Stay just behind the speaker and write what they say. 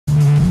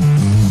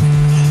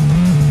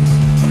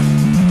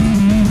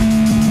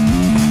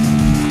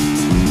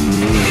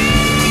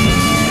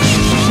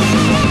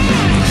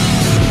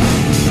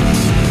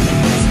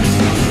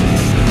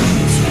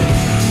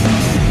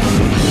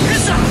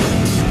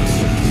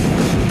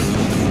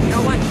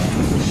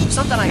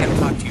something I gotta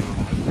talk to you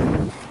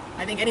about.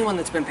 I think anyone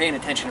that's been paying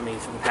attention to me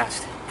for the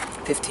past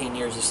 15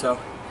 years or so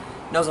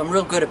knows I'm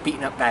real good at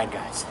beating up bad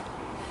guys.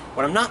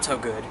 What I'm not so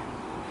good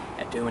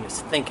at doing is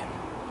thinking.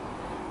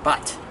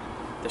 But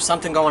there's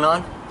something going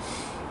on,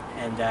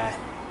 and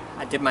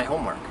I did my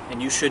homework,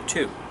 and you should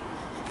too.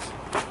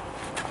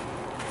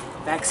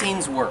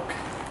 Vaccines work.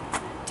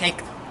 Take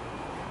them.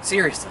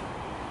 Seriously.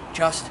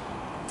 Just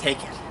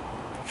take it.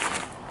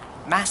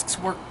 Masks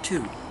work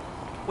too.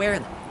 Wear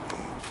them.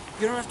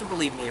 You don't have to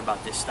believe me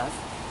about this stuff.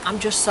 I'm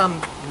just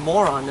some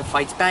moron that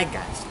fights bad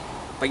guys.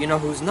 But you know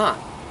who's not?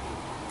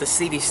 The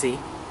CDC,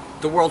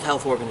 the World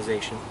Health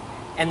Organization,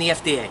 and the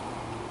FDA.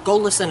 Go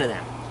listen to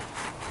them.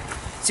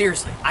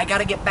 Seriously, I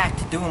gotta get back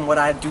to doing what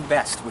I do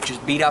best, which is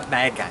beat up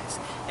bad guys.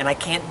 And I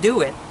can't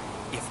do it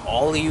if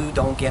all of you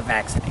don't get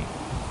vaccinated.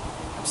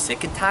 I'm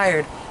sick and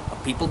tired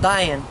of people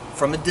dying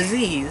from a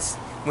disease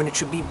when it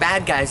should be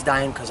bad guys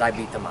dying because I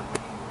beat them up.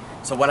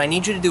 So what I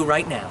need you to do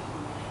right now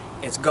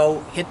is go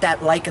hit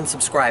that like and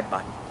subscribe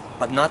button,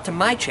 but not to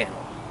my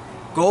channel.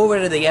 Go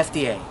over to the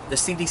FDA, the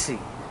CDC,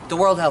 the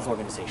World Health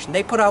Organization.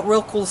 They put out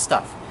real cool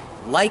stuff.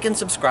 Like and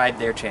subscribe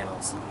their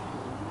channels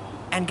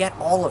and get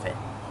all of it.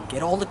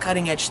 Get all the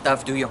cutting edge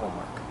stuff, do your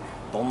homework.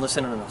 Don't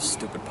listen to no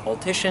stupid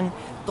politician.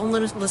 Don't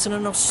listen to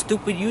no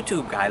stupid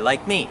YouTube guy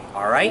like me,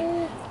 alright?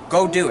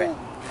 Go do it.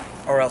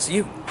 Or else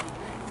you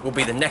will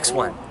be the next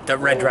one that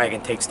Red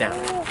Dragon takes down.